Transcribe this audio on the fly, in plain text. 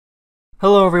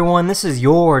Hello everyone, this is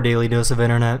your daily dose of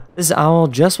internet. This owl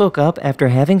just woke up after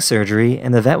having surgery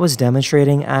and the vet was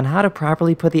demonstrating on how to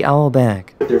properly put the owl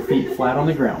back. Put their feet flat on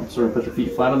the ground. So we're gonna put the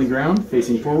feet flat on the ground,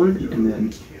 facing forward, and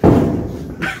then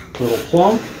little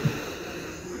plonk.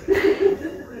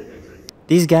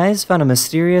 These guys found a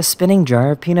mysterious spinning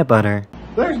jar of peanut butter.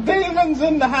 There's demons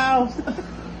in the house!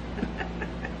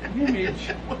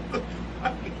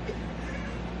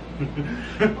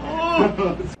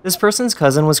 This person's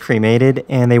cousin was cremated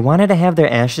and they wanted to have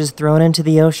their ashes thrown into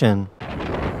the ocean.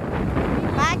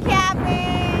 Bye,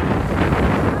 Cappy!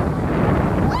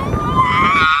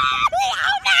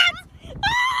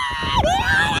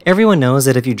 Everyone knows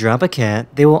that if you drop a cat,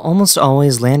 they will almost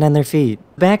always land on their feet.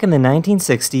 Back in the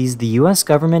 1960s, the US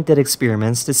government did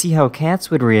experiments to see how cats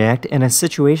would react in a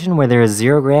situation where there is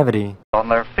zero gravity. On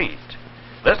their feet.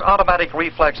 This automatic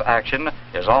reflex action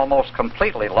is almost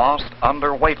completely lost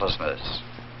under weightlessness.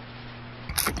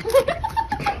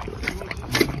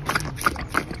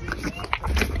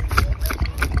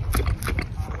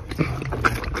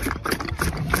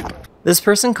 This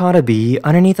person caught a bee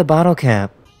underneath a bottle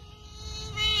cap.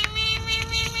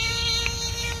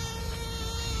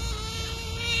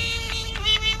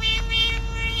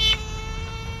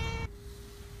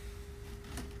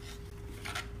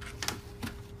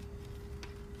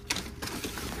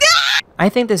 I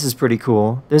think this is pretty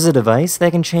cool. There's a device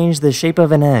that can change the shape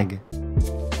of an egg.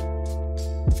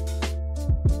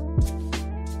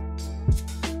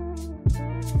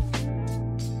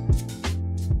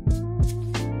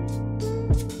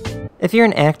 If you're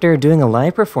an actor doing a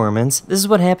live performance, this is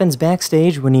what happens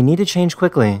backstage when you need to change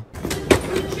quickly.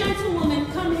 Gentlewoman,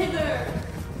 come hither.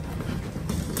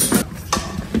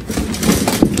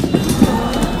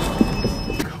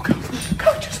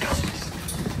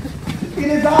 It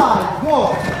is I,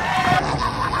 go!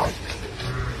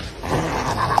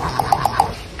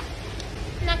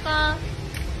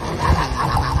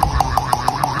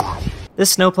 This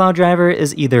snowplow driver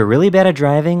is either really bad at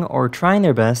driving or trying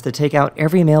their best to take out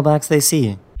every mailbox they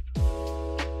see.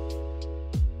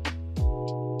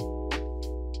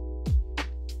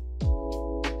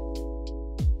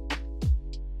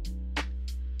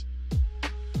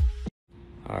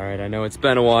 Alright, I know it's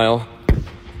been a while.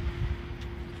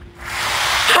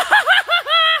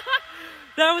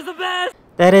 That was the best!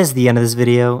 That is the end of this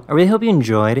video. I really hope you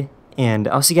enjoyed, and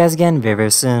I'll see you guys again very,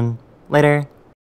 very soon. Later.